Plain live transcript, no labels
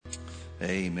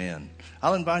Amen.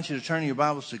 I'll invite you to turn your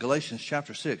Bibles to Galatians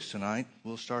chapter 6 tonight.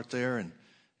 We'll start there,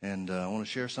 and I want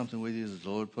to share something with you that the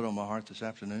Lord put on my heart this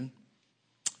afternoon.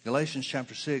 Galatians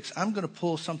chapter 6. I'm going to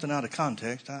pull something out of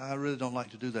context. I really don't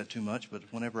like to do that too much, but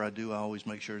whenever I do, I always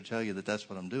make sure to tell you that that's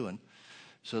what I'm doing,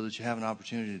 so that you have an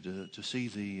opportunity to see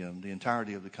the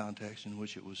entirety of the context in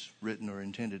which it was written or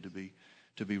intended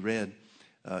to be read.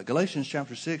 Galatians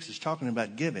chapter 6 is talking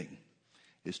about giving.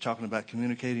 It's talking about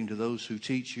communicating to those who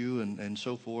teach you and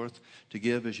so forth, to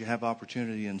give as you have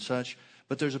opportunity and such.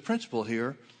 But there's a principle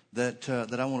here that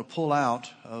I want to pull out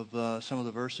of some of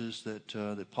the verses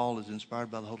that Paul is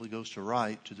inspired by the Holy Ghost to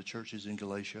write to the churches in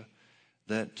Galatia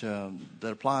that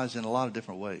applies in a lot of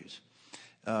different ways.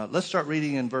 Let's start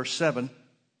reading in verse 7.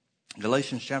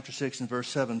 Galatians chapter 6 and verse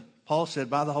 7. Paul said,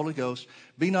 by the Holy Ghost,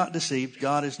 be not deceived,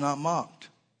 God is not mocked.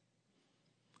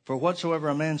 For whatsoever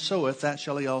a man soweth, that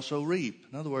shall he also reap.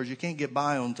 In other words, you can't get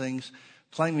by on things,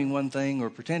 claiming one thing or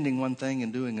pretending one thing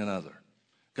and doing another.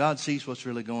 God sees what's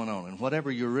really going on. And whatever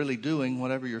you're really doing,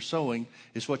 whatever you're sowing,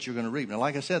 is what you're going to reap. Now,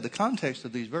 like I said, the context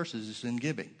of these verses is in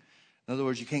giving. In other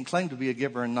words, you can't claim to be a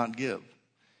giver and not give.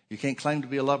 You can't claim to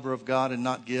be a lover of God and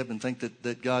not give and think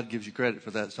that God gives you credit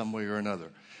for that some way or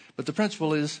another. But the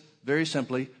principle is, very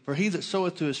simply, for he that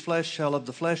soweth to his flesh shall of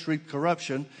the flesh reap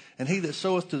corruption, and he that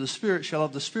soweth to the Spirit shall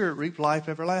of the Spirit reap life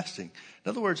everlasting. In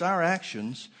other words, our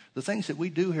actions, the things that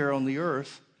we do here on the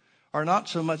earth, are not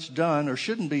so much done, or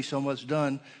shouldn't be so much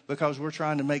done, because we're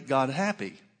trying to make God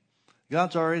happy.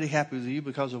 God's already happy with you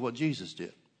because of what Jesus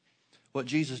did. What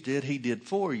Jesus did, he did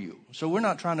for you. So we're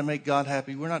not trying to make God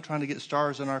happy. We're not trying to get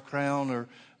stars in our crown or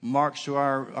marks to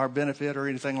our benefit or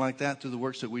anything like that through the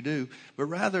works that we do. But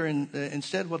rather,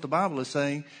 instead, what the Bible is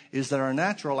saying is that our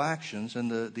natural actions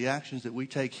and the actions that we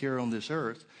take here on this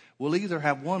earth will either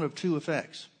have one of two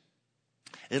effects.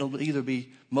 It'll either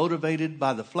be motivated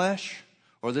by the flesh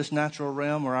or this natural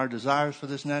realm or our desires for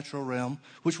this natural realm,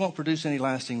 which won't produce any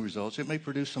lasting results. It may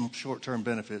produce some short-term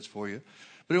benefits for you,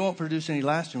 but it won't produce any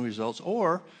lasting results.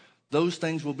 Or those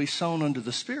things will be sown unto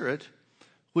the Spirit,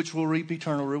 which will reap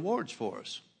eternal rewards for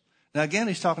us. Now, again,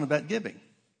 he's talking about giving.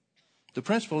 The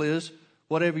principle is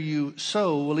whatever you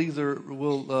sow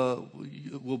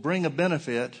will bring a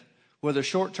benefit, whether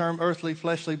short-term earthly,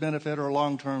 fleshly benefit or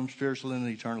long-term spiritual and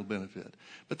eternal benefit.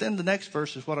 But then the next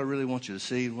verse is what I really want you to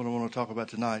see and what I want to talk about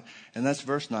tonight. And that's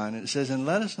verse 9. And it says, and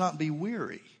let us not be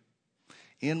weary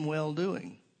in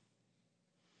well-doing.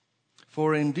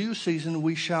 For in due season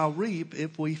we shall reap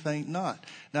if we faint not.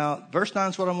 Now, verse 9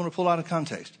 is what I'm going to pull out of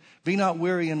context. Be not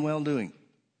weary in well-doing.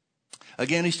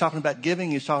 Again, he's talking about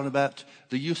giving. He's talking about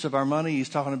the use of our money. He's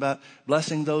talking about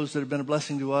blessing those that have been a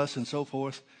blessing to us and so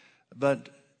forth. But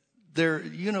there,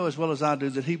 you know as well as I do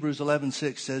that Hebrews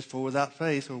 11:6 says, for without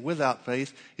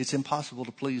faith, it's impossible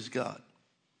to please God.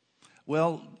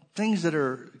 Well, things that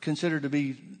are considered to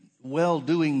be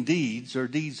well-doing deeds or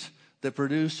deeds that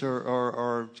produce or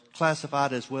are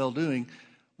classified as well-doing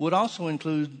would also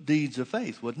include deeds of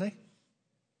faith, wouldn't they?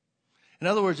 In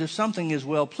other words, if something is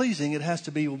well-pleasing, it has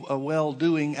to be a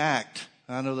well-doing act.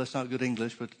 I know that's not good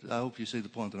English, but I hope you see the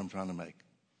point that I'm trying to make.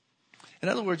 In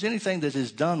other words, anything that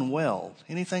is done well,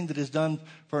 anything that is done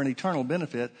for an eternal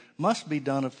benefit, must be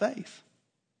done of faith.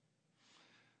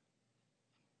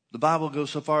 The Bible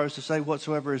goes so far as to say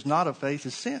whatsoever is not of faith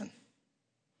is sin.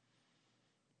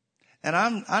 And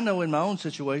I know in my own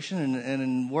situation and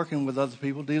in working with other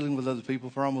people, dealing with other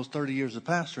people for almost 30 years of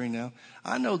pastoring now,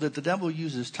 I know that the devil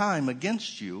uses time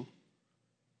against you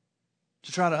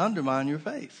to try to undermine your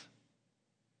faith.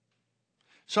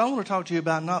 So I want to talk to you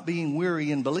about not being weary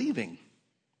in believing.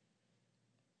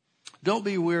 Don't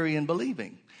be weary in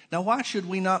believing. Now, why should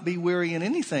we not be weary in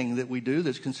anything that we do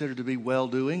that's considered to be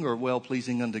well-doing or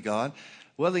well-pleasing unto God?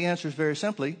 Well, the answer is very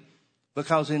simply,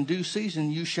 because in due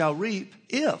season you shall reap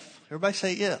if. Everybody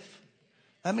say if.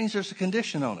 That means there's a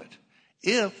condition on it.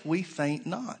 If we faint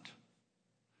not.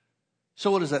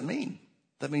 So what does that mean?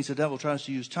 That means the devil tries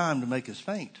to use time to make us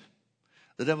faint.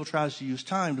 The devil tries to use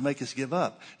time to make us give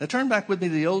up. Now turn back with me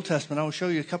to the Old Testament. I will show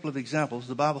you a couple of examples.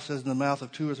 The Bible says in the mouth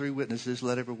of 2 or 3 witnesses,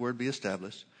 let every word be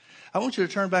established. I want you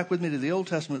to turn back with me to the Old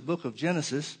Testament book of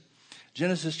Genesis.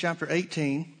 Genesis chapter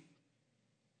 18.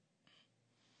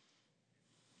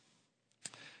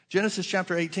 Genesis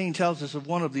chapter 18 tells us of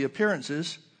one of the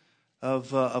appearances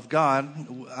of God.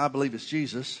 I believe it's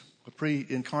Jesus, a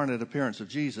pre-incarnate appearance of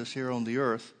Jesus here on the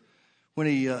earth, when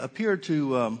he appeared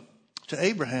to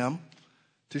Abraham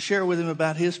to share with him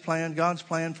about his plan, God's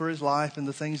plan for his life and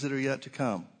the things that are yet to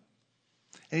come.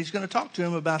 And he's going to talk to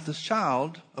him about this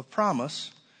child of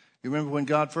promise. You remember when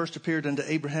God first appeared unto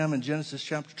Abraham in Genesis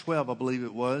chapter 12, I believe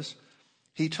it was.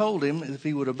 He told him if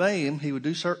he would obey him, he would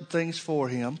do certain things for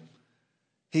him.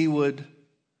 he would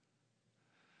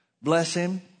bless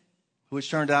him, which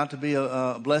turned out to be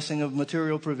a blessing of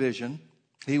material provision.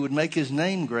 He would make his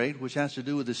name great, which has to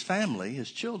do with his family,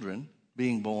 his children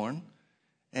being born,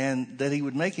 and that he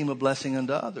would make him a blessing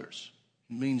unto others.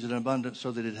 It means an abundance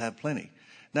so that he'd have plenty.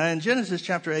 Now in Genesis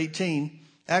chapter 18,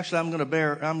 actually I'm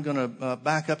going to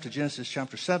back up to Genesis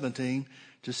chapter 17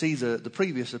 to see the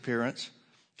previous appearance,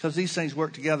 because these things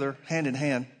work together hand in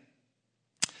hand.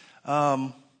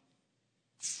 I'm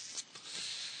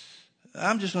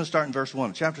just going to start in verse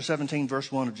 1, chapter 17, verse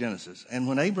 1 of Genesis. And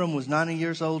when Abram was 90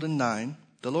 years old and 9,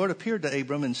 the Lord appeared to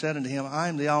Abram and said unto him, I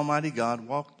am the Almighty God,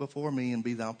 walk before me and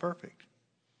be thou perfect.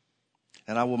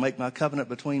 And I will make my covenant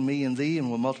between me and thee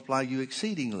and will multiply you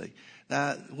exceedingly.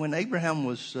 Now, when Abraham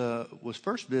was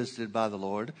first visited by the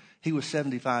Lord, he was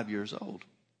 75 years old.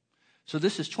 So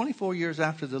this is 24 years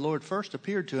after the Lord first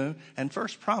appeared to him and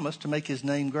first promised to make his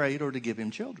name great or to give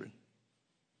him children.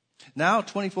 Now,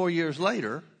 24 years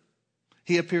later,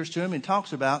 he appears to him and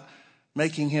talks about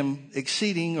making him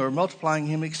exceeding or multiplying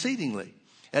him exceedingly.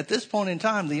 At this point in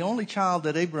time, the only child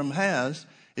that Abram has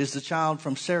is the child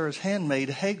from Sarah's handmaid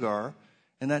Hagar,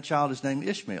 and that child is named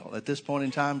Ishmael. At this point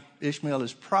in time, Ishmael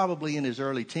is probably in his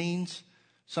early teens,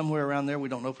 somewhere around there. We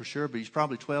don't know for sure, but he's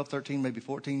probably 12, 13, maybe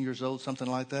 14 years old, something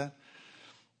like that.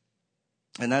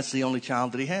 And that's the only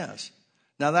child that he has.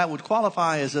 Now, that would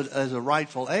qualify as a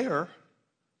rightful heir,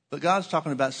 but God's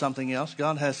talking about something else.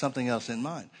 God has something else in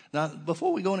mind. Now,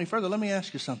 before we go any further, let me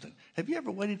ask you something. Have you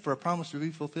ever waited for a promise to be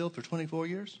fulfilled for 24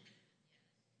 years?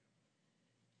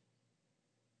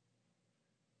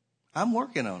 I'm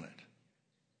working on it.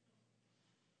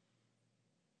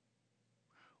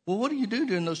 Well, what do you do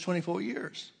during those 24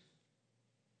 years?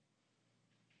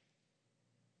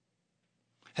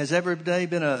 Has every day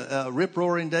been a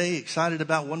rip-roaring day, excited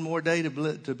about one more day to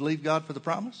believe God for the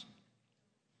promise?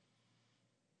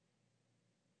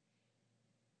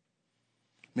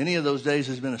 Many of those days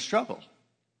has been a struggle.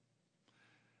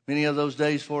 Many of those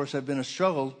days for us have been a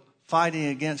struggle fighting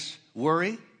against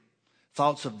worry,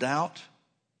 thoughts of doubt,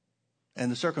 and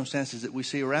the circumstances that we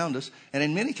see around us. And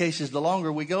in many cases, the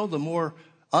longer we go, the more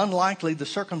unlikely the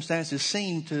circumstances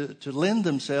seem to lend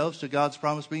themselves to God's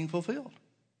promise being fulfilled.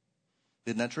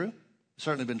 Isn't that true? It's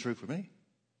certainly been true for me.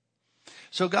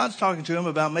 So God's talking to him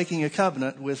about making a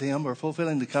covenant with him or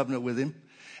fulfilling the covenant with him.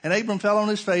 And Abram fell on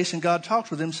his face, and God talked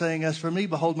with him, saying, As for me,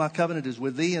 behold, my covenant is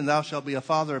with thee, and thou shalt be a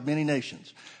father of many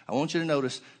nations. I want you to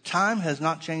notice, time has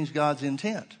not changed God's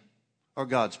intent or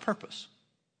God's purpose.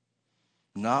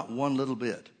 Not one little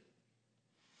bit.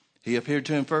 He appeared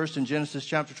to him first in Genesis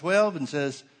chapter 12 and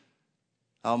says,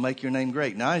 I'll make your name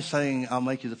great. Now he's saying, I'll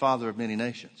make you the father of many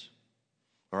nations.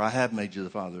 Or I have made you the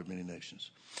father of many nations.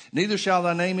 Neither shall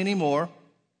thy name any more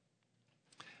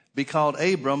be called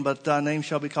Abram, but thy name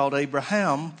shall be called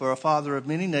Abraham, for a father of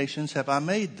many nations have I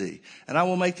made thee. And I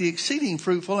will make thee exceeding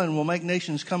fruitful, and will make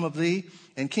nations come of thee,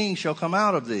 and kings shall come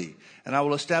out of thee. And I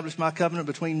will establish my covenant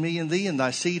between me and thee, and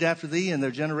thy seed after thee, and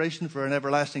their generation for an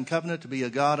everlasting covenant, to be a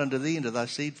God unto thee, and to thy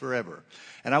seed forever.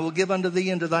 And I will give unto thee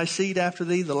and to thy seed after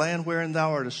thee the land wherein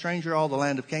thou art a stranger, all the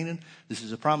land of Canaan. This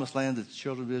is a promised land that the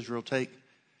children of Israel take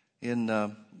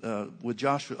with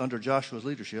Joshua, under Joshua's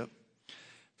leadership.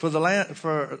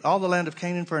 For all the land of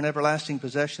Canaan for an everlasting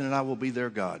possession, and I will be their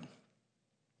God.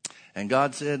 And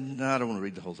God said, no, I don't want to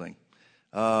read the whole thing.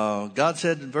 God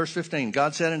said in verse 15,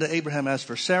 God said unto Abraham, As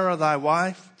for Sarai thy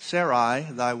wife,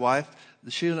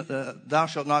 thou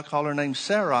shalt not call her name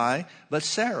Sarai, but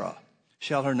Sarah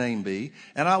shall her name be.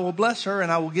 And I will bless her,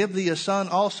 and I will give thee a son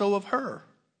also of her.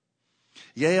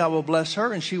 Yea, I will bless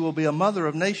her, and she will be a mother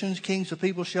of nations. Kings of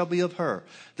people shall be of her.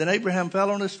 Then Abraham fell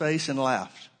on his face and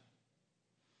laughed.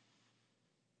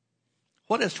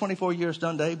 What has 24 years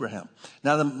done to Abraham?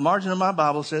 Now, the margin of my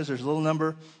Bible says there's a little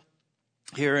number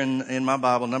here in my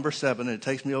Bible, number 7, and it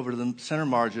takes me over to the center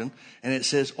margin, and it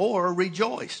says, or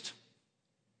rejoiced.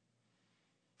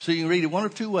 So you can read it one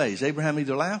of two ways. Abraham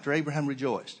either laughed or Abraham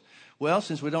rejoiced. Well,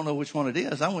 since we don't know which one it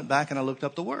is, I went back and I looked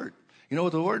up the word. You know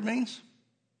what the word means?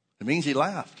 It means he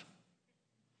laughed.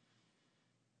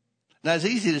 Now, it's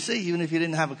easy to see, even if you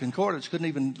didn't have a concordance, couldn't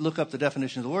even look up the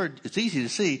definition of the word. It's easy to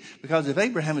see, because if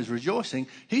Abraham is rejoicing,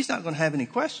 he's not going to have any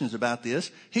questions about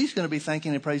this. He's going to be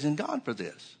thanking and praising God for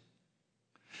this.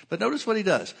 But notice what he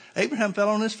does. Abraham fell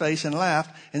on his face and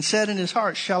laughed and said in his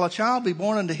heart, Shall a child be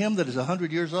born unto him that is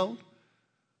 100 years old?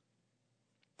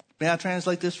 May I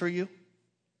translate this for you?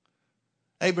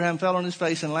 Abraham fell on his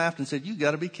face and laughed and said, You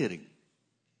got to be kidding.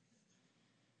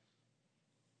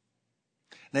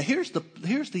 Now, here's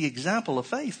the example of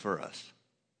faith for us.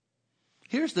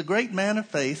 Here's the great man of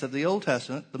faith of the Old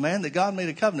Testament, the man that God made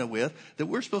a covenant with, that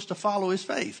we're supposed to follow his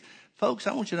faith. Folks,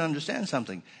 I want you to understand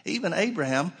something. Even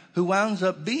Abraham, who winds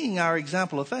up being our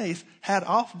example of faith, had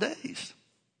off days.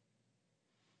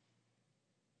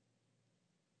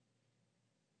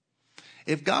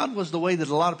 If God was the way that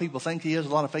a lot of people think he is, a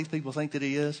lot of faith people think that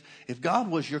he is, if God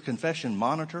was your confession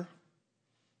monitor,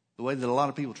 the way that a lot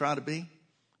of people try to be,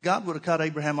 God would have cut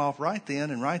Abraham off right then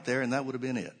and right there, and that would have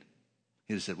been it.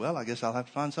 He'd have said, well, I guess I'll have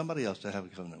to find somebody else to have a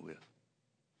covenant with.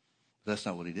 But that's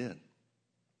not what he did.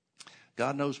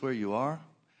 God knows where you are.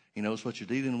 He knows what you're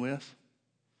dealing with.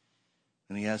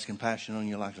 And he has compassion on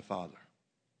you like a father.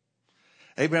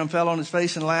 Abraham fell on his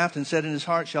face and laughed and said in his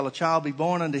heart, shall a child be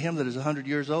born unto him that is 100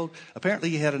 years old? Apparently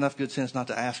he had enough good sense not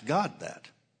to ask God that.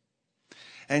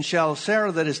 And shall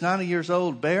Sarah that is 90 years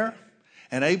old bear?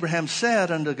 And Abraham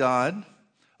said unto God,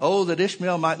 oh, that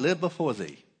Ishmael might live before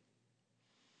thee.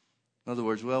 In other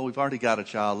words, well, we've already got a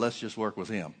child. Let's just work with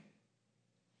him.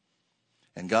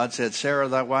 And God said, Sarah,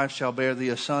 thy wife, shall bear thee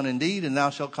a son indeed, and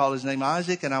thou shalt call his name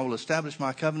Isaac, and I will establish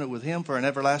my covenant with him for an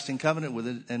everlasting covenant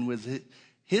with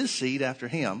his seed after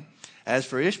him. As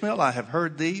for Ishmael, I have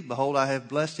heard thee. Behold, I have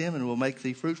blessed him, and will make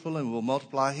thee fruitful, and will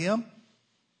multiply him.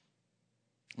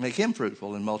 Make him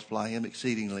fruitful, and multiply him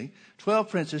exceedingly. 12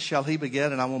 princes shall he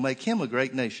beget, and I will make him a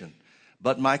great nation.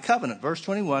 But my covenant, verse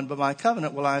 21, but my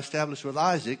covenant will I establish with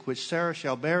Isaac, which Sarah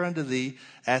shall bear unto thee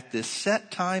at this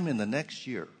set time in the next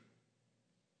year.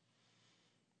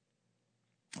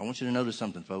 I want you to notice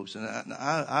something, folks, and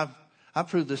I've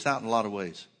proved this out in a lot of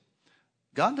ways.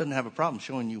 God doesn't have a problem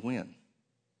showing you when.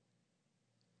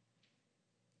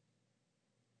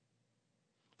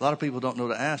 A lot of people don't know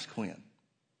to ask when.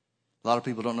 A lot of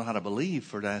people don't know how to believe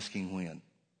for asking when.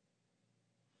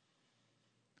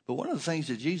 But one of the things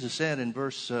that Jesus said in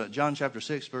John chapter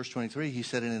 6, verse 23, he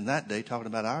said, and in that day, talking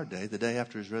about our day, the day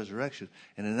after his resurrection,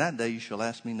 and in that day you shall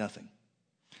ask me nothing.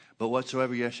 But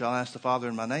whatsoever you shall ask the Father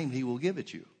in my name, he will give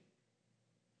it you.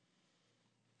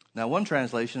 Now, one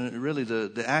translation, really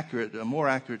a more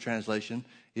accurate translation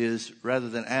is, rather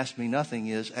than ask me nothing,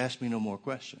 is ask me no more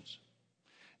questions.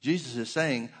 Jesus is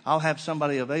saying, I'll have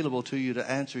somebody available to you to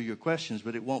answer your questions,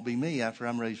 but it won't be me after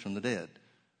I'm raised from the dead.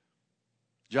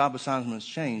 Job assignments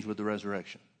change with the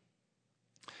resurrection.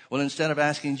 Well, instead of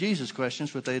asking Jesus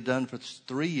questions, what they had done for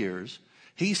 3 years,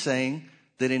 he's saying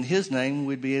that in his name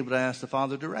we'd be able to ask the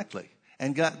Father directly.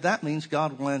 And that means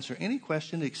God will answer any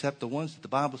question except the ones that the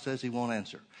Bible says he won't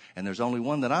answer. And there's only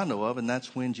one that I know of, and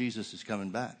that's when Jesus is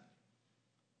coming back.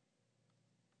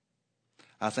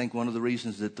 I think one of the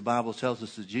reasons that the Bible tells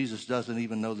us that Jesus doesn't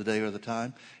even know the day or the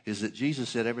time is that Jesus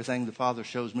said, everything the Father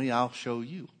shows me, I'll show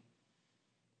you.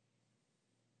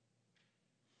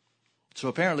 So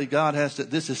apparently God has to,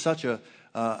 this is such an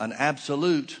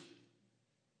absolute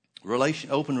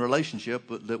open relationship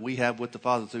that we have with the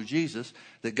Father through Jesus,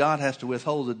 that God has to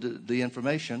withhold the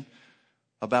information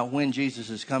about when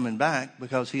Jesus is coming back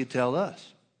because he'd tell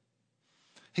us.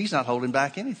 He's not holding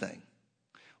back anything.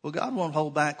 Well, God won't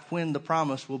hold back when the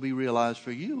promise will be realized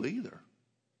for you either.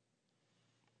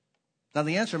 Now,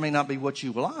 the answer may not be what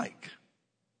you like.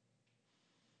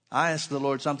 I asked the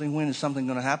Lord something, when is something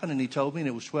going to happen? And he told me, and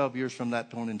it was 12 years from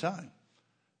that point in time.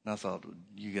 And I thought,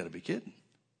 you got to be kidding.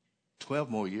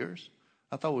 12 more years?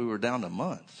 I thought we were down to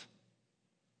months.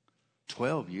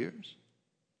 12 years?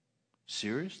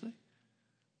 Seriously?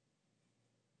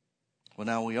 Well,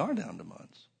 now we are down to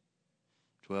months.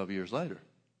 12 years later.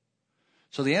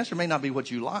 So the answer may not be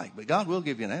what you like, but God will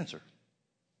give you an answer.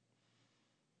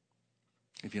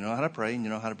 If you know how to pray and you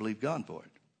know how to believe God for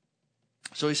it.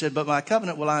 So he said, but my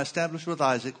covenant will I establish with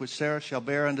Isaac, which Sarah shall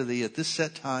bear unto thee at this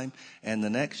set time and the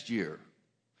next year.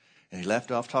 And he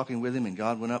left off talking with him, and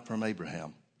God went up from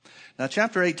Abraham. Now,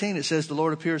 chapter 18, it says the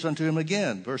Lord appears unto him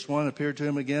again. Verse 1, appeared to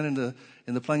him again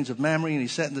in the plains of Mamre, and he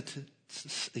sat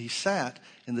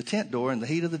in the tent door in the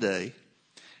heat of the day.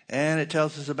 And it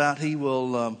tells us about he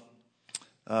will,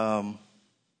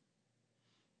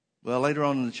 later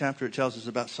on in the chapter, it tells us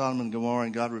about Sodom and Gomorrah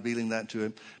and God revealing that to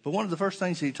him. But one of the first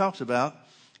things he talks about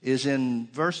is in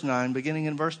verse 9, beginning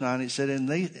in verse 9, it said,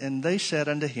 and they said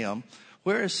unto him,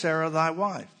 where is Sarah thy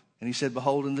wife? And he said,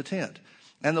 behold, in the tent.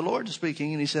 And the Lord is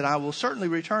speaking, and he said, I will certainly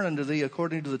return unto thee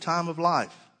according to the time of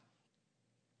life.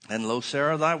 And lo,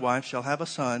 Sarah thy wife shall have a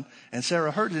son. And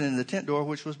Sarah heard it in the tent door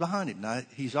which was behind him. Now,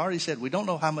 he's already said, we don't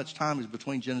know how much time is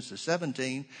between Genesis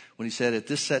 17, when he said, at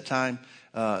this set time,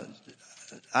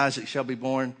 Isaac shall be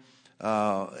born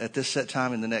at this set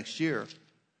time in the next year.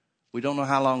 We don't know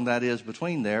how long that is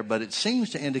between there, but it seems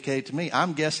to indicate to me,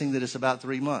 I'm guessing that it's about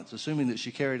 3 months, assuming that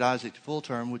she carried Isaac to full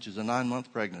term, which is a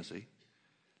 9-month pregnancy.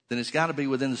 Then it's got to be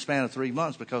within the span of 3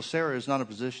 months, because Sarah is not in a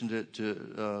position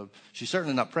she's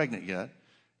certainly not pregnant yet,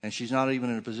 and she's not even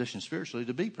in a position spiritually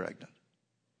to be pregnant.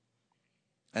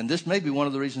 And this may be one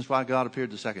of the reasons why God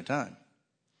appeared the second time.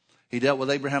 He dealt with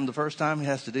Abraham the first time. He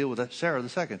has to deal with Sarah the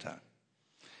second time.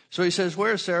 So he says,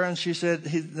 where is Sarah? And she said,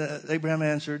 Abraham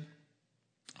answered,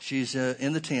 she's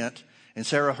in the tent. And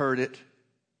Sarah heard it.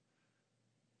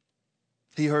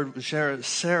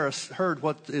 Sarah heard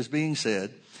what is being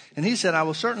said. And he said, I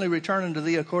will certainly return unto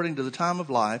thee according to the time of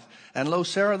life. And lo,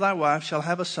 Sarah thy wife shall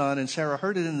have a son. And Sarah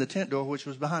heard it in the tent door which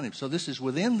was behind him. So this is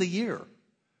within the year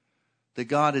that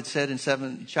God had said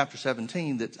in chapter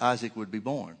 17 that Isaac would be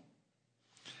born.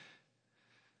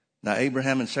 Now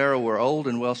Abraham and Sarah were old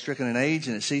and well stricken in age,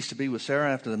 and it ceased to be with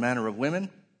Sarah after the manner of women.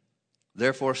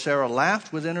 Therefore Sarah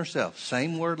laughed within herself.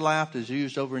 Same word laughed is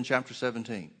used over in chapter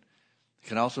 17. It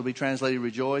can also be translated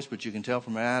rejoice, but you can tell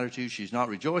from her attitude she's not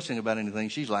rejoicing about anything,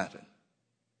 she's laughing.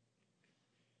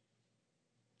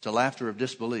 It's a laughter of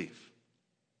disbelief.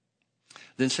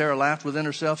 Then Sarah laughed within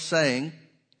herself, saying,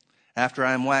 after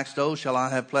I am waxed old, shall I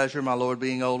have pleasure, my Lord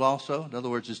being old also? In other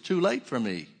words, it's too late for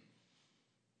me.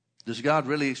 Does God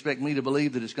really expect me to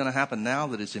believe that it's going to happen now,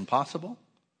 that it's impossible?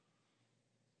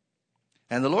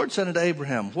 And the Lord said unto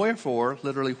Abraham, wherefore,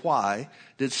 literally why,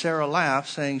 did Sarah laugh,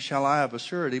 saying, shall I of a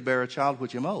surety bear a child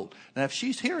which am old? Now, if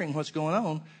she's hearing what's going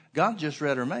on, God just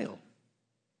read her mail.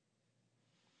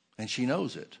 And she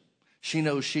knows it. She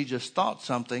knows she just thought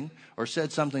something or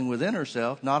said something within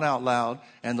herself, not out loud,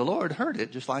 and the Lord heard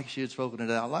it just like she had spoken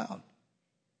it out loud.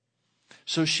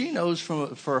 So she knows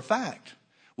for a fact.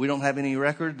 We don't have any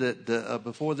record that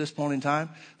before this point in time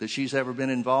that she's ever been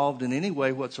involved in any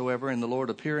way whatsoever in the Lord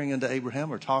appearing unto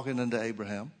Abraham or talking unto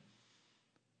Abraham.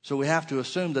 So we have to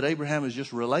assume that Abraham has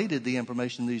just related the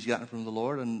information that he's gotten from the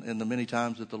Lord and the many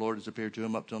times that the Lord has appeared to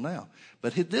him up till now.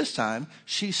 But this time,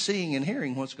 she's seeing and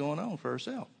hearing what's going on for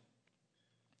herself.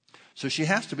 So she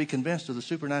has to be convinced of the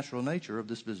supernatural nature of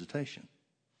this visitation.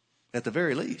 At the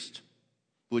very least.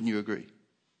 Wouldn't you agree?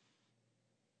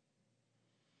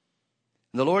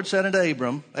 And the Lord said unto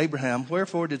Abraham,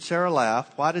 wherefore did Sarah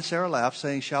laugh? Why did Sarah laugh,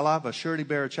 saying, shall I of a surety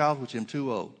bear a child which am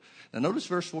too old? Now notice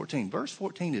verse 14. Verse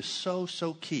 14 is so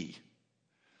key.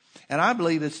 And I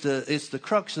believe it's the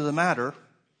crux of the matter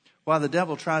why the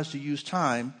devil tries to use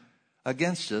time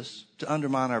against us to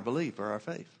undermine our belief or our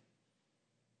faith.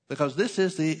 Because this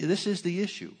is the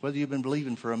issue, whether you've been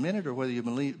believing for a minute or whether you've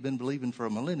been believing for a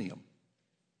millennium.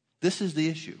 This is the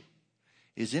issue.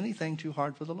 Is anything too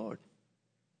hard for the Lord?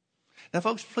 Now,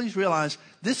 folks, please realize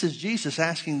this is Jesus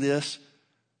asking this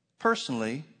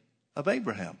personally of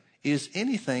Abraham. Is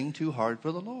anything too hard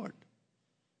for the Lord?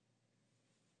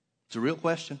 It's a real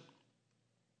question.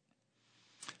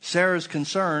 Sarah's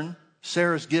concern,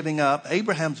 Sarah's giving up,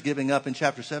 Abraham's giving up in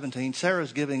chapter 17.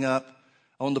 Sarah's giving up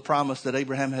on the promise that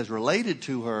Abraham has related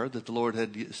to her that the Lord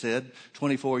had said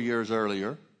 24 years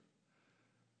earlier.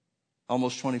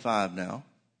 Almost 25 now.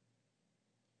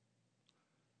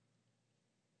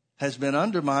 Has been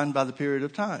undermined by the period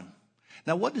of time.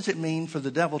 Now, what does it mean for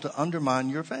the devil to undermine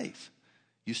your faith?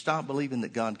 You stop believing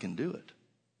that God can do it.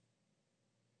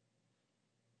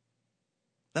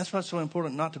 That's why it's so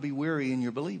important not to be weary in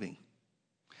your believing.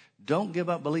 Don't give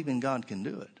up believing God can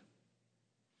do it.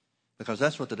 Because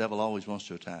that's what the devil always wants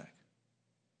to attack.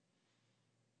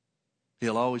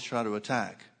 He'll always try to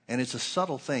attack. And it's a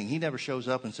subtle thing. He never shows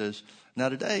up and says, now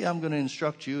today I'm going to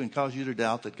instruct you and cause you to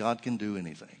doubt that God can do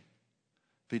anything.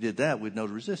 If he did that, we'd know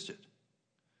to resist it.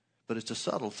 But it's a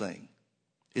subtle thing.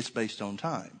 It's based on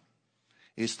time.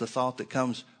 It's the thought that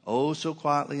comes oh so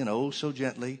quietly and oh so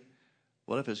gently.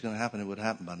 Well, if it's going to happen, it would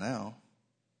happen by now.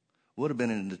 Would have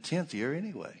been in the 10th year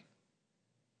anyway.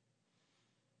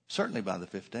 Certainly by the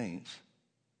 15th.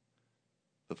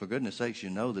 But for goodness sakes, you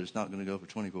know that it's not going to go for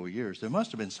 24 years. There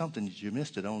must have been something that you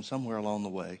missed it on somewhere along the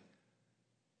way.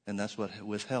 And that's what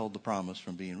withheld the promise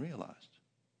from being realized.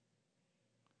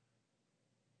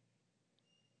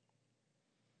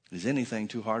 Is anything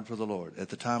too hard for the Lord? At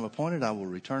the time appointed, I will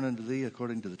return unto thee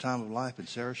according to the time of life, and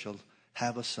Sarah shall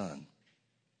have a son.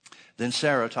 Then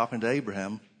Sarah, talking to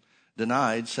Abraham,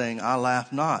 denied, saying, I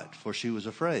laughed not, for she was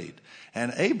afraid.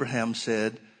 And Abraham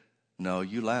said, no,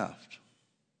 you laughed.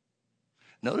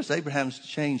 Notice Abraham's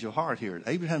change of heart here.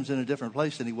 Abraham's in a different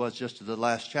place than he was just in the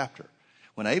last chapter.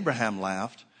 When Abraham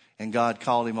laughed, and God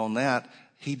called him on that,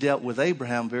 he dealt with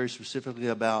Abraham very specifically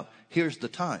about, here's the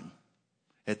time.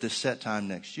 At this set time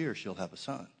next year, she'll have a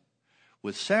son.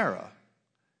 With Sarah,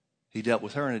 he dealt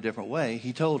with her in a different way.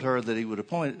 He told her that he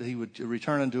would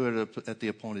return unto her at the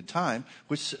appointed time,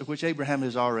 which Abraham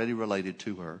has already related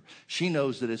to her. She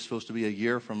knows that it's supposed to be a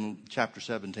year from chapter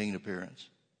 17 appearance.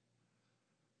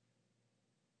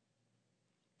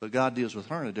 But God deals with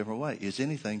her in a different way. Is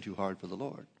anything too hard for the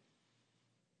Lord?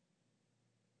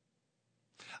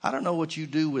 I don't know what you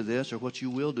do with this or what you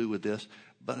will do with this,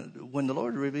 But when the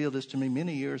Lord revealed this to me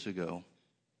many years ago,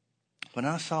 when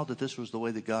I saw that this was the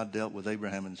way that God dealt with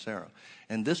Abraham and Sarah,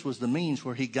 and this was the means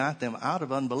where he got them out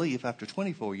of unbelief after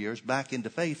 24 years back into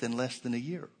faith in less than a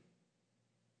year.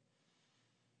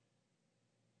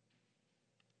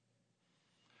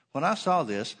 When I saw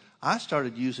this, I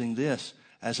started using this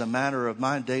as a matter of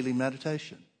my daily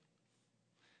meditation.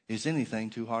 Is anything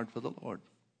too hard for the Lord?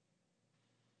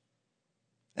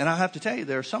 And I have to tell you,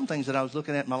 there are some things that I was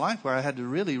looking at in my life where I had to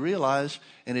really realize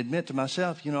and admit to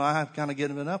myself, I have kind of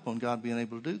given up on God being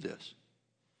able to do this.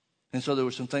 And so there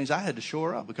were some things I had to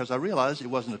shore up because I realized it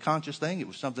wasn't a conscious thing. It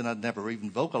was something I'd never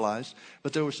even vocalized.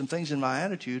 But there were some things in my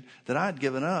attitude that I had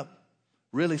given up,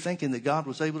 really thinking that God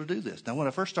was able to do this. Now, when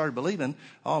I first started believing,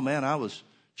 I was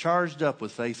charged up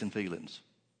with faith and feelings.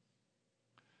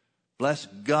 Bless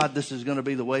God, this is going to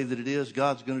be the way that it is.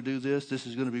 God's going to do this. This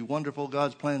is going to be wonderful.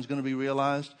 God's plan is going to be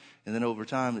realized. And then over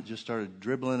time, it just started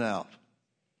dribbling out.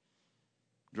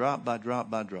 Drop by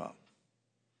drop by drop.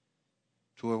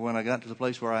 To where when I got to the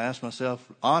place where I asked myself,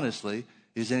 honestly,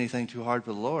 is anything too hard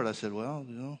for the Lord? I said, well,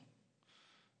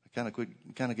 I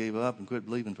kind of gave up and quit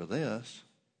believing for this.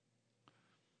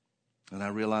 And I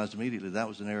realized immediately that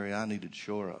was an area I needed to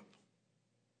shore up.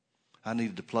 I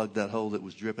needed to plug that hole that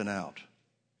was dripping out.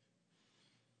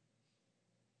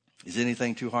 Is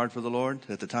anything too hard for the Lord?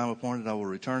 At the time appointed, I will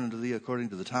return unto thee according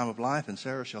to the time of life, and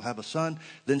Sarah shall have a son.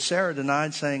 Then Sarah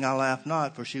denied, saying, I laugh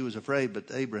not, for she was afraid. But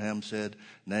Abraham said,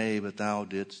 Nay, but thou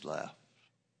didst laugh.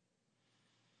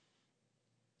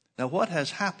 Now, what has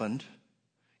happened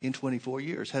in 24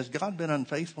 years? Has God been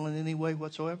unfaithful in any way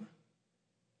whatsoever?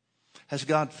 Has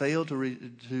God failed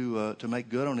to make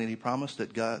good on any promise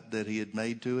that He had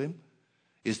made to him?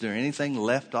 Is there anything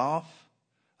left off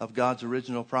of God's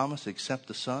original promise except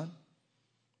the son?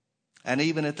 And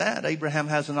even at that, Abraham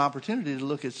has an opportunity to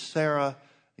look at Sarah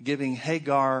giving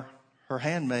Hagar, her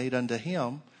handmaid, unto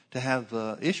him to have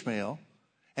Ishmael.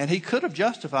 And he could have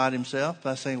justified himself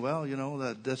by saying, well,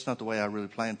 that's not the way I really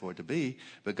planned for it to be.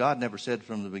 But God never said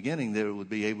from the beginning that it would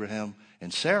be Abraham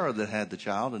and Sarah that had the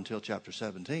child until chapter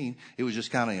 17. It was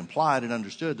just kind of implied and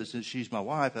understood that since she's my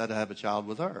wife, I had to have a child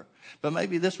with her. But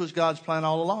maybe this was God's plan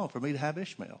all along, for me to have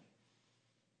Ishmael.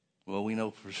 Well, we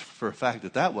know for a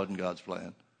fact that wasn't God's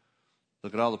plan.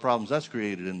 Look at all the problems that's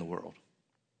created in the world.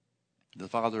 The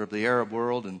father of the Arab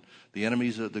world and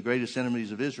the greatest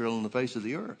enemies of Israel on the face of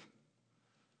the earth.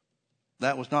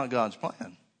 That was not God's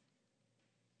plan.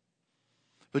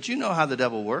 But you know how the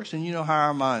devil works, and you know how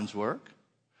our minds work.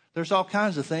 There's all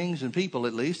kinds of things and people,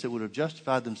 at least, that would have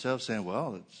justified themselves saying,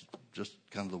 well, it's just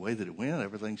kind of the way that it went.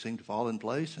 Everything seemed to fall in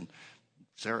place, and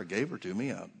Sarah gave her to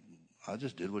me. I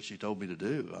just did what she told me to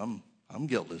do. I'm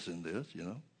guiltless in this,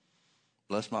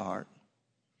 Bless my heart.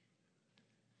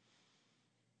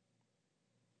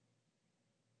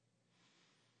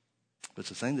 But it's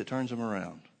the thing that turns them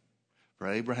around. For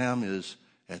Abraham is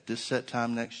at this set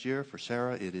time next year. For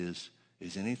Sarah, it is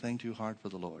anything too hard for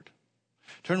the Lord?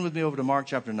 Turn with me over to Mark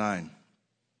chapter 9.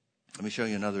 Let me show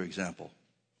you another example.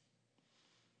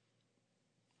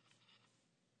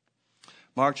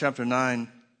 Mark chapter 9.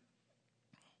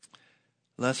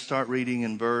 Let's start reading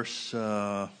in verse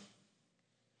 14.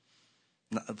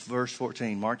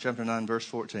 Mark chapter 9, verse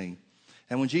 14.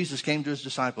 And when Jesus came to his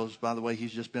disciples, by the way,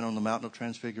 he's just been on the mountain of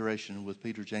transfiguration with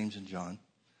Peter, James, and John.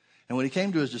 And when he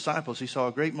came to his disciples, he saw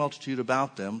a great multitude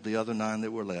about them, the other 9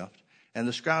 that were left, and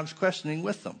the scribes questioning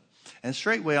with them. And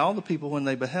straightway all the people, when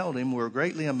they beheld him, were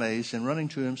greatly amazed, and running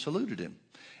to him, saluted him.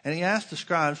 And he asked the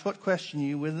scribes, What question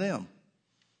you with them?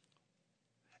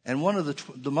 And one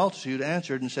of the multitude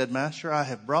answered and said, Master, I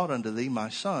have brought unto thee my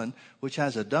son, which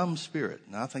has a dumb spirit.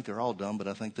 Now, I think they're all dumb, but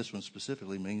I think this one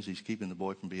specifically means he's keeping the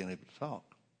boy from being able to talk.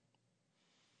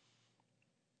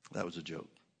 That was a joke.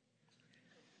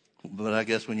 But I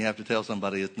guess when you have to tell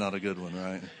somebody, it's not a good one,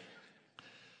 right?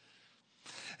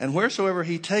 And wheresoever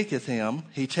he taketh him,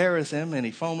 he teareth him, and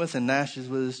he foameth and gnasheth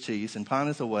with his teeth, and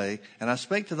pineth away. And I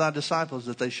spake to thy disciples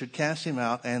that they should cast him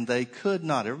out, and they could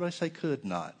not. Everybody say could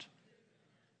not.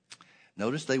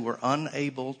 Notice they were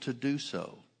unable to do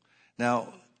so.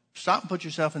 Now, stop and put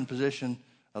yourself in the position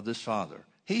of this father.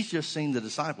 He's just seen the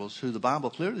disciples, who the Bible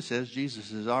clearly says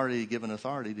Jesus has already given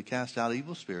authority to cast out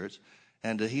evil spirits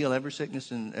and to heal every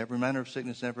sickness and every manner of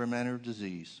sickness and every manner of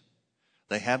disease.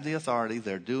 They have the authority.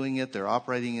 They're doing it. They're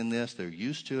operating in this. They're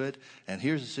used to it. And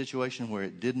here's a situation where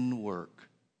it didn't work.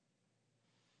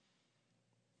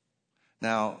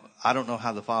 Now, I don't know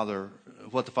how the father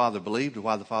what the Father believed or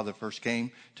why the Father first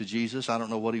came to Jesus. I don't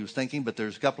know what he was thinking, but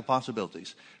there's a couple of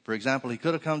possibilities. For example, he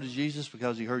could have come to Jesus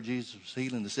because he heard Jesus was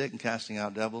healing the sick and casting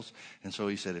out devils. And so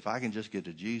he said, if I can just get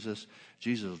to Jesus,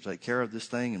 Jesus will take care of this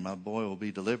thing and my boy will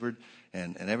be delivered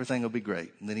and everything will be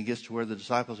great. And then he gets to where the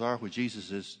disciples are, where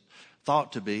Jesus is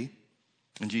thought to be,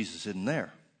 and Jesus isn't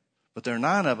there. But there are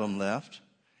 9 of them left.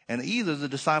 And either the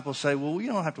disciples say, well, we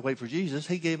don't have to wait for Jesus.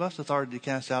 He gave us authority to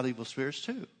cast out evil spirits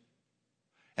too.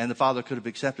 And the Father could have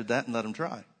accepted that and let him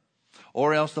try.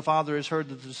 Or else the Father has heard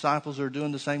that the disciples are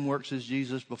doing the same works as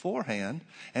Jesus beforehand.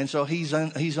 And so he's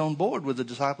on board with the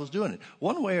disciples doing it.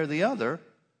 One way or the other,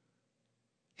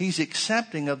 he's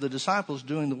accepting of the disciples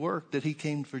doing the work that he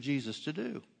came for Jesus to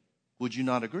do. Would you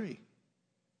not agree?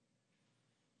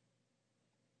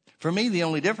 For me, the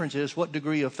only difference is what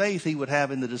degree of faith he would have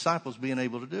in the disciples being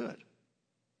able to do it.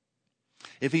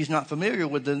 If he's not familiar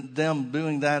with them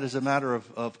doing that as a matter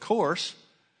of course,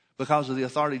 because of the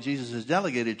authority Jesus has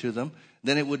delegated to them,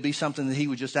 then it would be something that he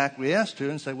would just acquiesce to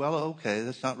and say, well, okay,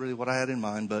 that's not really what I had in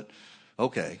mind, but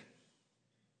okay.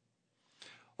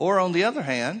 Or on the other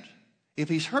hand, if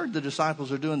he's heard the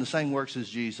disciples are doing the same works as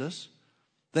Jesus,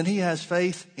 then he has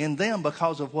faith in them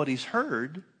because of what he's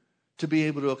heard to be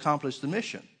able to accomplish the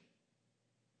mission.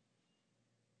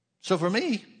 So for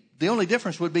me, the only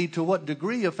difference would be to what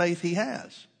degree of faith he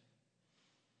has.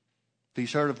 If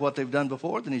he's heard of what they've done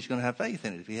before, then he's going to have faith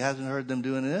in it. If he hasn't heard them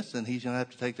doing this, then he's going to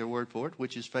have to take their word for it,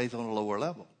 which is faith on a lower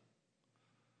level.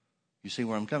 You see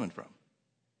where I'm coming from?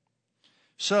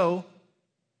 So,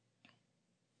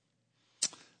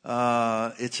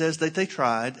 it says that they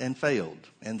tried and failed,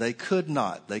 and they could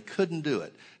not. They couldn't do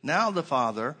it. Now the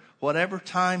Father, whatever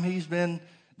time he's been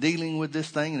dealing with this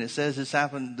thing, and it says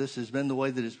this has been the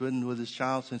way that it's been with his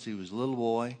child since he was a little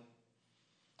boy.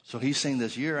 So he's seen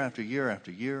this year after year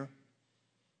after year.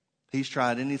 He's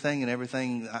tried anything and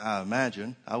everything, I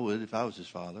imagine, I would if I was his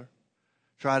father.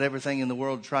 Tried everything in the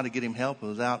world to try to get him help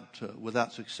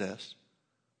without success.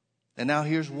 And now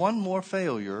here's one more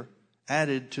failure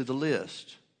added to the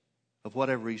list of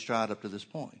whatever he's tried up to this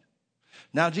point.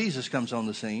 Now Jesus comes on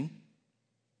the scene.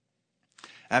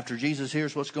 After Jesus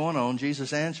hears what's going on,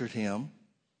 Jesus answered him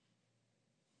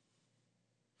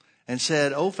and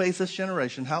said, O faithless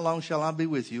generation, how long shall I be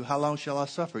with you? How long shall I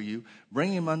suffer you?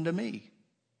 Bring him unto me.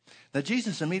 Now,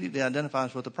 Jesus immediately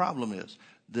identifies what the problem is.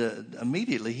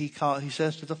 Immediately, he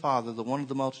says to the Father, the one of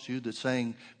the multitude that's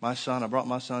saying, my son, I brought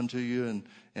my son to you,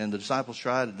 and the disciples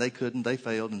tried, and they couldn't, they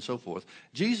failed, and so forth.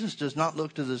 Jesus does not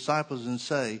look to the disciples and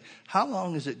say, how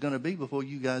long is it going to be before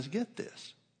you guys get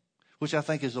this? Which I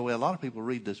think is the way a lot of people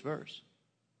read this verse.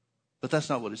 But that's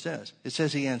not what it says. It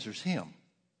says he answers him.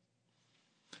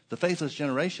 The faithless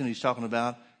generation he's talking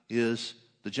about is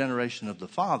the generation of the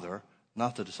Father,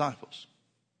 not the disciples.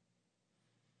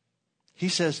 He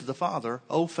says to the Father,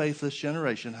 O faithless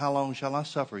generation, how long shall I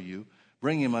suffer you?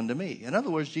 Bring him unto me. In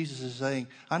other words, Jesus is saying,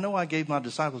 I know I gave my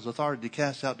disciples authority to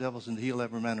cast out devils and to heal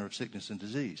every manner of sickness and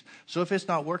disease. So if it's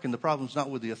not working, the problem's not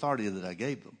with the authority that I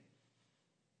gave them.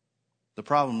 The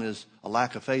problem is a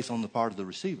lack of faith on the part of the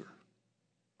receiver.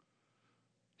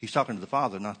 He's talking to the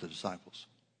Father, not the disciples.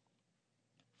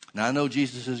 Now, I know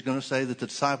Jesus is going to say that the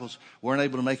disciples weren't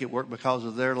able to make it work because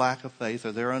of their lack of faith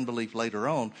or their unbelief later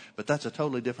on, but that's a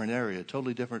totally different area, a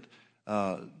totally different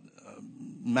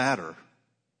matter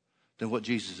than what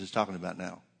Jesus is talking about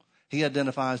now. He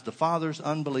identifies the Father's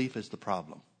unbelief as the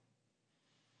problem.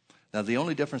 Now, the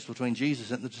only difference between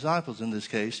Jesus and the disciples in this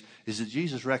case is that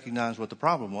Jesus recognized what the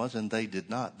problem was, and they did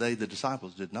not. The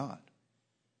disciples, did not.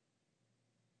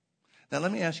 Now,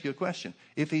 let me ask you a question.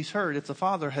 If the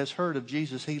Father has heard of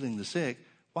Jesus healing the sick,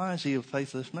 why is he a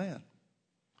faithless man?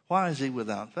 Why is he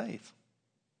without faith?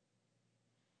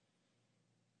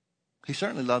 He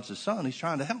certainly loves his son. He's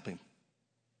trying to help him.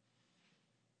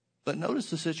 But notice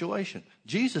the situation.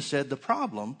 Jesus said the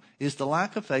problem is the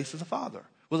lack of faith of the Father.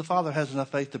 Well, the Father has enough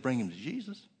faith to bring him to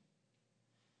Jesus.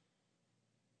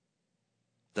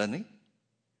 Doesn't he?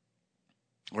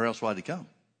 Or else why'd he come?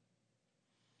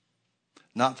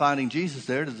 Not finding Jesus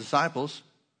there, the disciples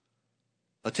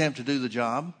attempt to do the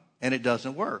job, and it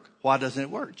doesn't work. Why doesn't it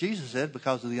work? Jesus said,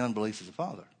 because of the unbelief of the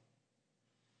Father.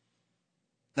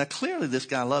 Now, clearly this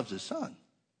guy loves his son.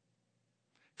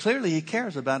 Clearly he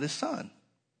cares about his son.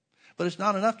 But it's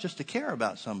not enough just to care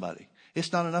about somebody.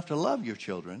 It's not enough to love your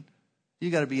children.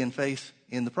 You got to be in faith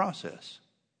in the process.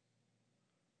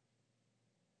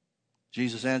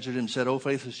 Jesus answered him and said, O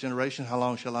faithless generation, how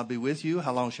long shall I be with you?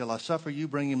 How long shall I suffer you?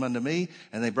 Bring him unto me.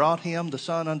 And they brought him, the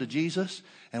son, unto Jesus.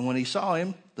 And when he saw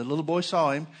him, the little boy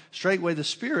saw him, straightway the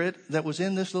spirit that was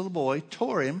in this little boy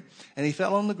tore him, and he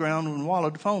fell on the ground and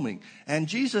wallowed foaming. And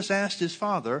Jesus asked his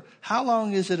father, how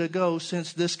long is it ago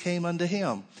since this came unto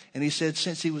him? And he said,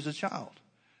 since he was a child.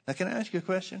 Now, can I ask you a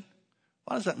question?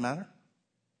 Why does that matter?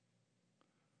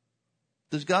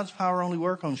 Does God's power only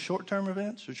work on short-term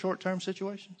events or short-term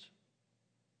situations?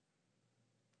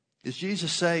 Is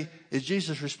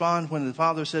Jesus respond when the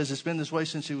father says it's been this way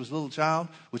since he was a little child,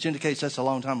 which indicates that's a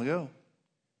long time ago?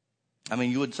 I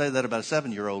mean, you wouldn't say that about a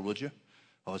 7-year-old, would you?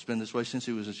 Oh, it's been this way since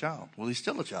he was a child. Well, he's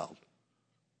still a child.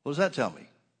 What does that tell me?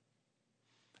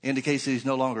 Indicates that he's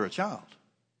no longer a child.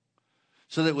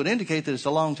 So that would indicate that it's a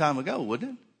long time ago,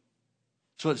 wouldn't it?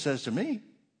 That's what it says to me.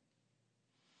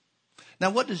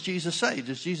 Now, what does Jesus say?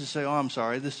 Does Jesus say, oh, I'm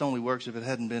sorry, this only works if it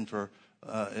hadn't been for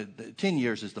 10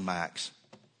 years is the max.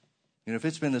 You know, if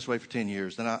it's been this way for 10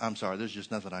 years, then I'm sorry, there's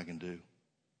just nothing I can do.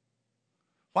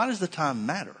 Why does the time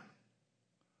matter?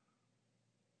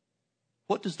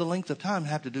 What does the length of time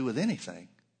have to do with anything?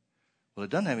 Well, it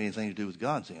doesn't have anything to do with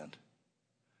God's end.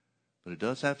 But it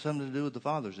does have something to do with the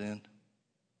Father's end.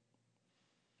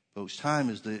 Folks,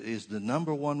 time is the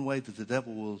number one way that the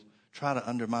devil will try to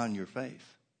undermine your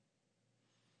faith.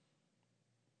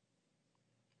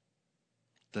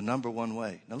 The number one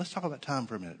way. Now let's talk about time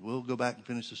for a minute. We'll go back and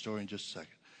finish the story in just a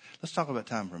second. Let's talk about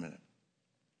time for a minute.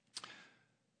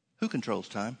 Who controls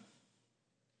time?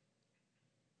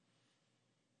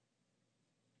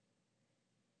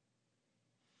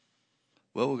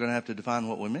 Well, we're going to have to define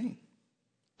what we mean.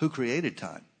 Who created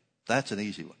time? That's an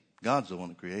easy one. God's the one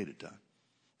that created time.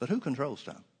 But who controls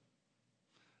time?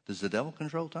 Does the devil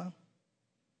control time?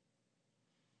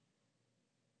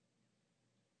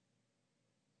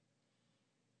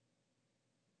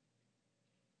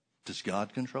 Does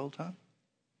God control time?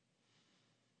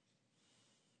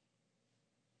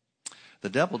 The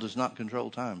devil does not control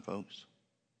time, folks.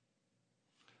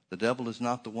 The devil is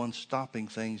not the one stopping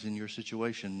things in your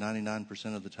situation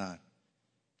 99% of the time.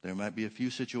 There might be a few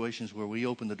situations where we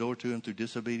open the door to him through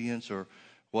disobedience or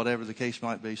whatever the case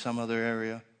might be, some other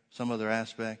area, some other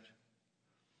aspect.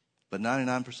 But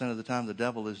 99% of the time, the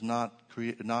devil is not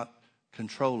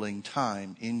controlling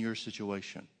time in your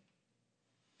situation.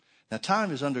 Now,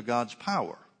 time is under God's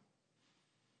power.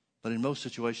 But in most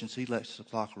situations, he lets the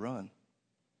clock run.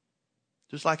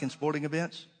 Just like in sporting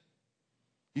events,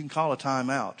 you can call a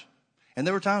timeout. And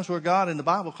there were times where God in the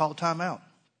Bible called timeout.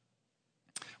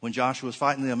 When Joshua was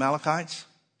fighting the Amalekites,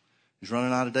 he was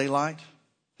running out of daylight.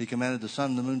 He commanded the sun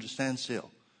and the moon to stand still.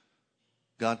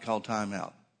 God called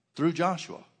timeout through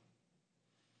Joshua.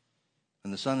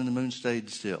 And the sun and the moon stayed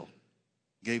still.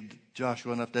 Gave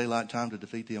Joshua enough daylight time to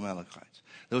defeat the Amalekites.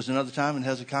 There was another time in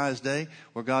Hezekiah's day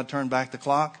where God turned back the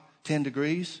clock 10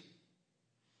 degrees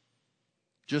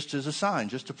just as a sign,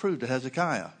 just to prove to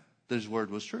Hezekiah that his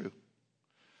word was true.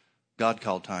 God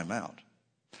called time out.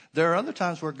 There are other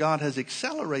times where God has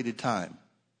accelerated time.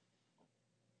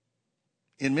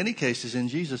 In many cases in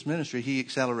Jesus' ministry, he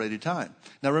accelerated time.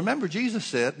 Now remember, Jesus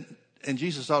said, and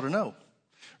Jesus ought to know,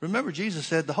 remember Jesus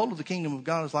said, the whole of the kingdom of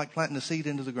God is like planting a seed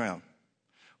into the ground.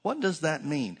 What does that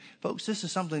mean? Folks, this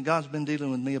is something God's been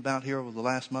dealing with me about here over the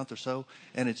last month or so,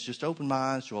 and it's just opened my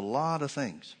eyes to a lot of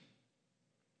things.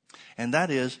 And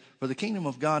that is, for the kingdom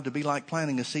of God to be like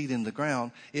planting a seed in the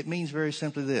ground, it means very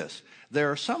simply this.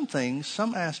 There are some things,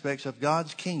 some aspects of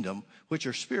God's kingdom, which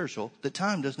are spiritual, that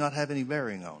time does not have any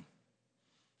bearing on.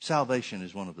 Salvation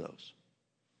is one of those.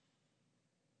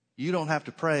 You don't have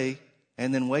to pray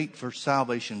and then wait for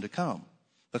salvation to come.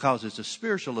 Because it's a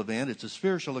spiritual event, it's a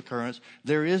spiritual occurrence.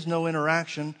 There is no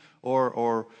interaction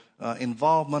or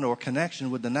involvement or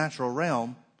connection with the natural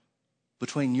realm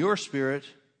between your spirit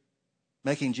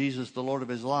making Jesus the Lord of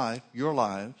his life, your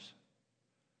lives,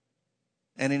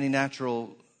 and any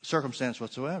natural circumstance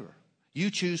whatsoever. You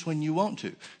choose when you want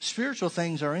to. Spiritual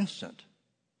things are instant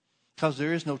because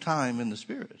there is no time in the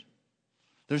spirit.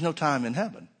 There's no time in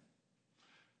heaven.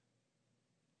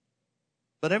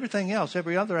 But everything else,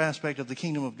 every other aspect of the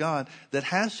kingdom of God that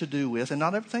has to do with, and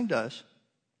not everything does,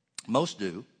 most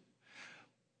do,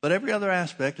 but every other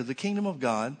aspect of the kingdom of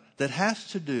God that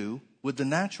has to do with the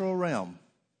natural realm,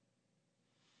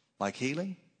 like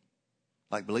healing,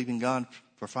 like believing God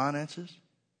for finances,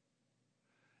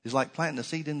 is like planting a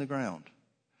seed in the ground.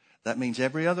 That means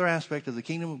every other aspect of the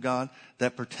kingdom of God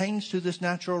that pertains to this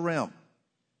natural realm.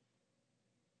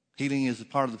 Healing is a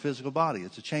part of the physical body.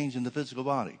 It's a change in the physical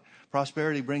body.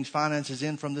 Prosperity brings finances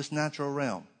in from this natural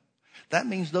realm. That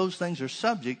means those things are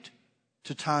subject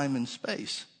to time and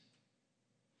space.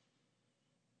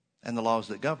 and the laws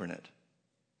that govern it.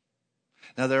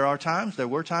 Now, there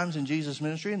were times in Jesus'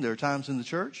 ministry, and there are times in the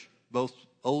church, both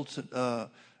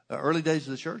early days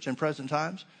of the church and present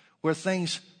times, where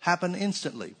things happen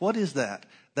instantly. What is that?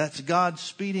 That's God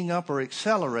speeding up or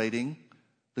accelerating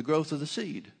the growth of the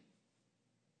seed.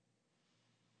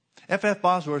 F.F.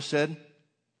 Bosworth said,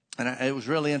 and it was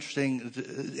really interesting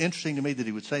to me that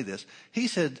he would say this. He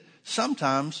said,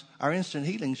 sometimes our instant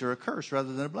healings are a curse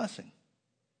rather than a blessing,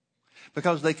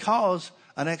 because they cause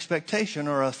an expectation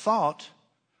or a thought,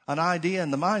 an idea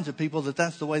in the minds of people that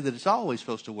that's the way that it's always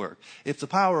supposed to work. If the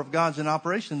power of God's in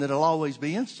operation, that it'll always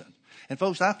be instant. And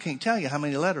folks, I can't tell you how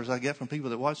many letters I get from people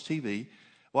that watch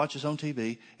us on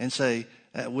TV, and say,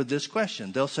 with this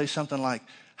question, they'll say something like,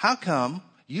 how come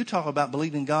you talk about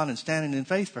believing God and standing in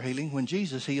faith for healing when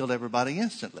Jesus healed everybody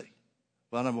instantly?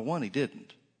 Well, number one, he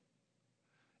didn't.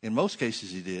 In most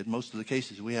cases, he did. Most of the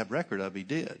cases we have record of, he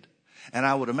did. And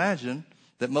I would imagine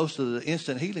that most of the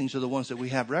instant healings are the ones that we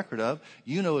have record of.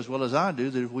 You know as well as I do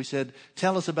that if we said,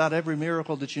 tell us about every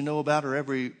miracle that you know about or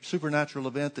every supernatural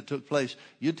event that took place,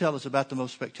 you'd tell us about the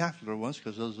most spectacular ones,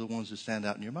 because those are the ones that stand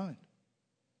out in your mind.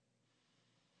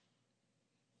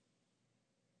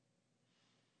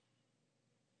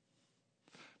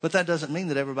 But that doesn't mean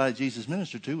that everybody Jesus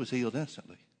ministered to was healed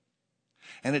instantly.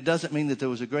 And it doesn't mean that there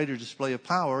was a greater display of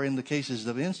power in the cases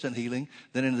of instant healing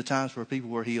than in the times where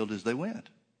people were healed as they went.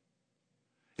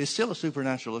 It's still a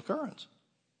supernatural occurrence.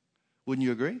 Wouldn't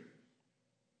you agree?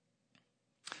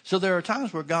 So there are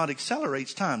times where God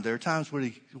accelerates time. There are times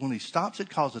where when he stops it,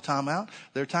 calls a timeout.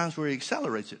 There are times where he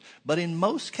accelerates it. But in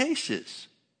most cases,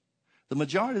 the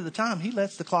majority of the time, he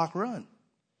lets the clock run.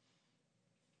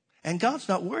 And God's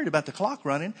not worried about the clock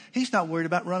running. He's not worried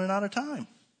about running out of time.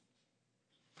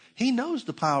 He knows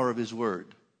the power of his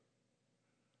word.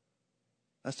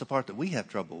 That's the part that we have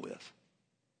trouble with.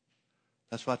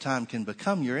 That's why time can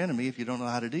become your enemy if you don't know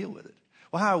how to deal with it.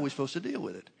 Well, how are we supposed to deal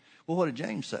with it? Well, what did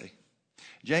James say?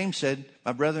 James said,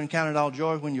 my brethren, count it all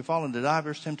joy when you fall into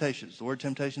diverse temptations. The word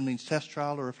temptation means test,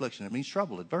 trial, or affliction. It means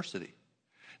trouble, adversity.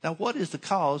 Now, what is the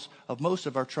cause of most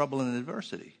of our trouble and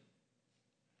adversity?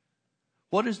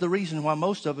 What is the reason why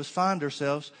most of us find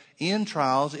ourselves in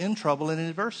trials, in trouble, and in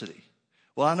adversity?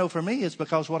 Well, I know for me it's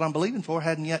because what I'm believing for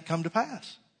hadn't yet come to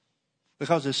pass.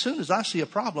 Because as soon as I see a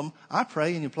problem, I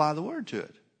pray and apply the word to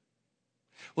it.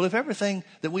 Well, if everything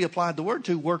that we applied the word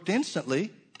to worked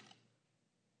instantly,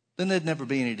 then there'd never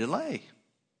be any delay.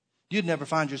 You'd never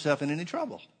find yourself in any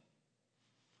trouble.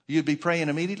 You'd be praying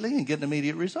immediately and getting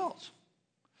immediate results.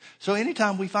 So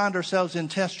anytime we find ourselves in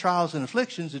tests, trials, and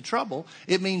afflictions and trouble,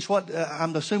 it means what?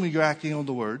 I'm assuming you're acting on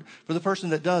the word. For the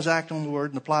person that does act on the word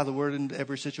and apply the word in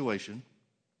every situation,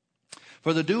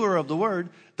 for the doer of the word,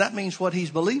 that means what he's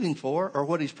believing for or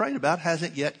what he's prayed about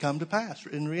hasn't yet come to pass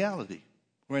in reality.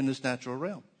 We're in this natural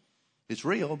realm. It's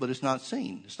real, but it's not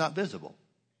seen. It's not visible.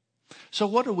 So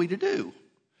what are we to do?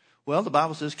 Well, the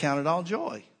Bible says, count it all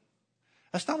joy.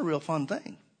 That's not a real fun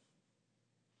thing.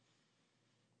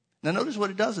 Now, notice what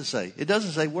it doesn't say. It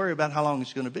doesn't say worry about how long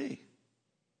it's going to be.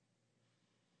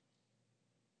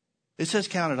 It says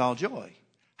count it all joy.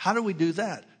 How do we do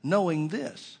that? Knowing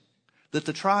this, that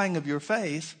the trying of your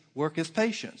faith worketh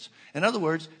patience. In other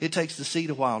words, it takes the seed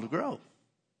a while to grow.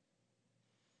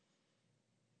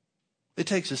 It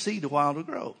takes a seed a while to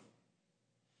grow.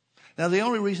 Now, the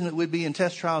only reason that we'd be in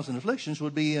test, trials, and afflictions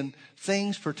would be in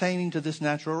things pertaining to this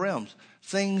natural realms.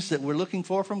 Things that we're looking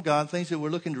for from God, things that we're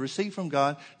looking to receive from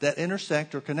God that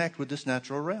intersect or connect with this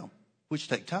natural realm, which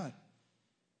take time.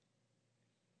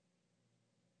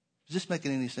 Is this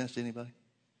making any sense to anybody?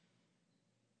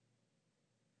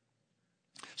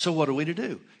 So what are we to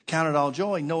do? Count it all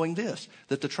joy, knowing this,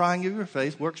 that the trying of your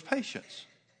faith works patience.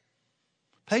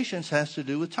 Patience has to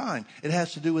do with time. It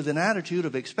has to do with an attitude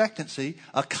of expectancy,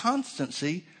 a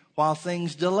constancy while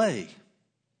things delay.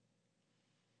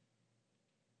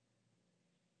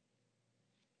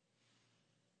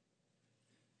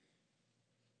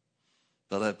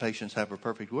 But let patience have a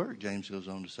perfect work, James goes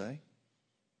on to say,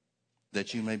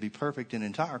 that you may be perfect and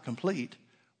entire, complete,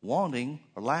 wanting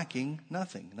or lacking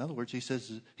nothing. In other words,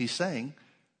 he's saying,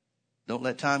 don't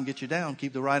let time get you down.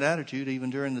 Keep the right attitude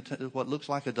even during what looks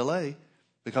like a delay,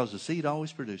 because the seed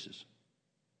always produces.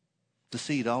 The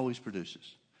seed always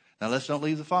produces. Now let's don't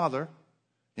leave the Father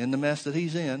in the mess that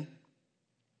he's in.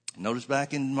 Notice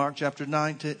back in Mark chapter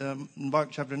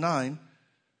 9,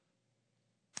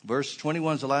 verse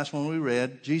 21 is the last one we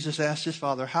read. Jesus asked his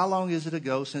father, how long is it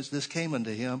ago since this came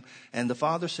unto him? And the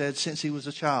father said, since he was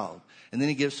a child. And then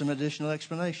he gives some additional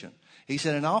explanation. He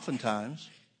said, and oftentimes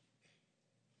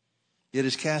It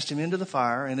has cast him into the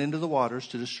fire and into the waters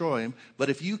to destroy him. But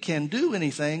if you can do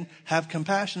anything, have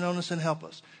compassion on us and help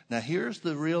us. Now here's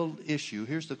the real issue.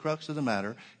 Here's the crux of the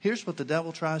matter. Here's what the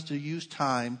devil tries to use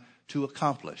time to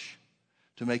accomplish.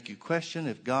 To make you question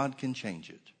if God can change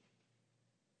it.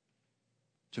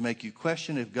 To make you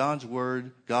question if God's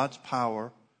word, God's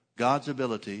power, God's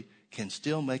ability can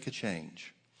still make a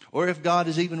change. Or if God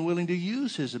is even willing to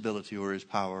use his ability or his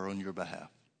power on your behalf.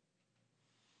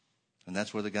 And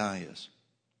that's where the guy is.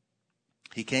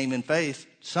 He came in faith,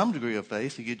 some degree of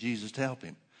faith, to get Jesus to help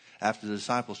him. After the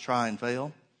disciples try and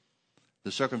fail,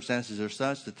 the circumstances are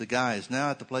such that the guy is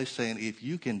now at the place saying, if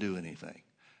you can do anything.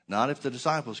 Not if the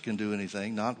disciples can do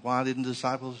anything. Not why didn't the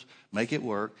disciples make it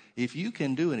work. If you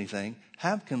can do anything,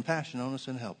 have compassion on us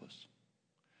and help us.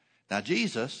 Now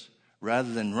Jesus,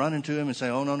 rather than running to him and say,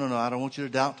 oh, no, I don't want you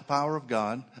to doubt the power of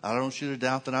God. I don't want you to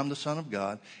doubt that I'm the Son of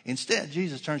God. Instead,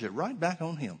 Jesus turns it right back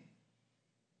on him.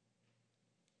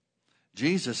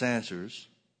 Jesus answers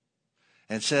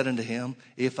and said unto him,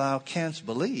 if thou canst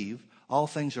believe, all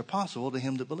things are possible to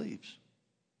him that believes.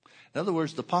 In other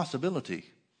words, the possibility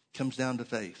comes down to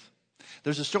faith.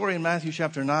 There's a story in Matthew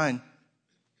chapter 9,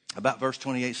 about verse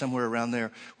 28, somewhere around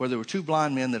there, where there were two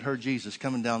blind men that heard Jesus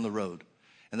coming down the road.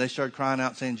 And they started crying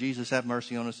out, saying, Jesus, have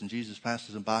mercy on us. And Jesus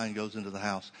passes them by and goes into the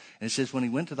house. And it says, when he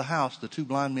went to the house, the two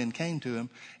blind men came to him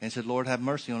and said, Lord, have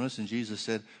mercy on us. And Jesus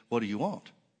said, what do you want?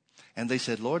 And they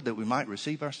said, Lord, that we might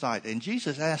receive our sight. And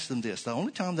Jesus asked them this. The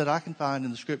only time that I can find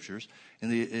in the scriptures, in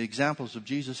the examples of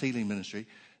Jesus' healing ministry,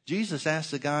 Jesus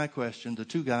asked the guy a question, the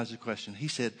two guys a question. He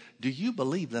said, do you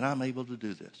believe that I'm able to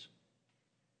do this?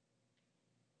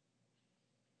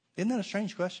 Isn't that a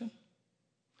strange question?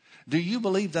 Do you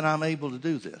believe that I'm able to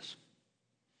do this?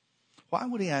 Why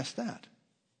would he ask that?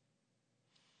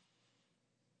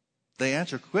 They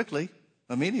answer quickly,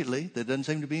 immediately. There doesn't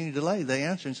seem to be any delay. They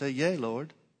answer and say, yea,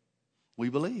 Lord, we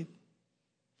believe.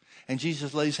 And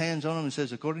Jesus lays hands on them and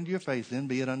says, according to your faith, then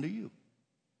be it unto you.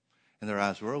 And their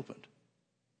eyes were opened.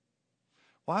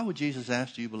 Why would Jesus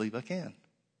ask, do you believe I can?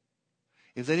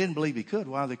 If they didn't believe he could,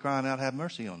 why are they crying out, have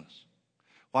mercy on us?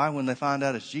 Why, when they find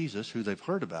out it's Jesus, who they've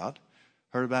heard about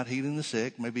healing the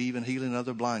sick, maybe even healing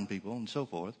other blind people and so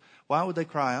forth, why would they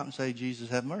cry out and say, Jesus,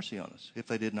 have mercy on us, if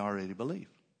they didn't already believe?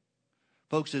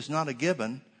 Folks, it's not a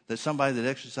given that somebody that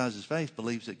exercises faith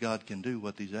believes that God can do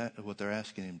what they're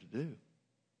asking him to do.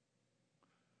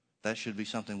 That should be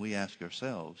something we ask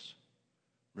ourselves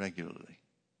regularly.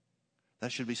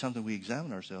 That should be something we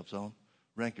examine ourselves on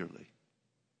regularly.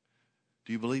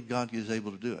 Do you believe God is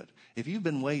able to do it? If you've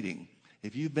been waiting,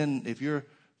 if your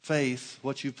faith,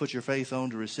 what you've put your faith on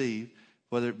to receive,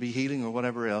 whether it be healing or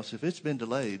whatever else, if it's been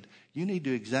delayed, you need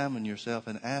to examine yourself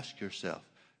and ask yourself,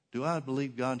 do I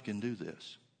believe God can do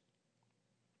this?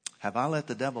 Have I let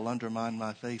the devil undermine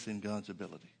my faith in God's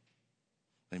ability?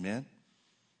 Amen?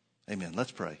 Amen.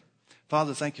 Let's pray.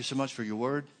 Father, thank you so much for your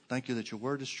word. Thank you that your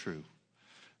word is true.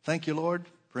 Thank you, Lord,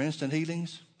 for instant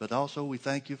healings, but also we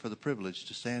thank you for the privilege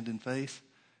to stand in faith,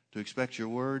 to expect your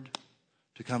word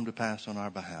to come to pass on our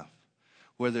behalf.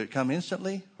 Whether it come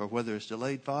instantly or whether it's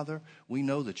delayed, Father, we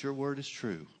know that your word is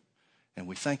true. And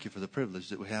we thank you for the privilege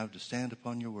that we have to stand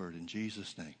upon your word in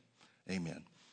Jesus' name. Amen.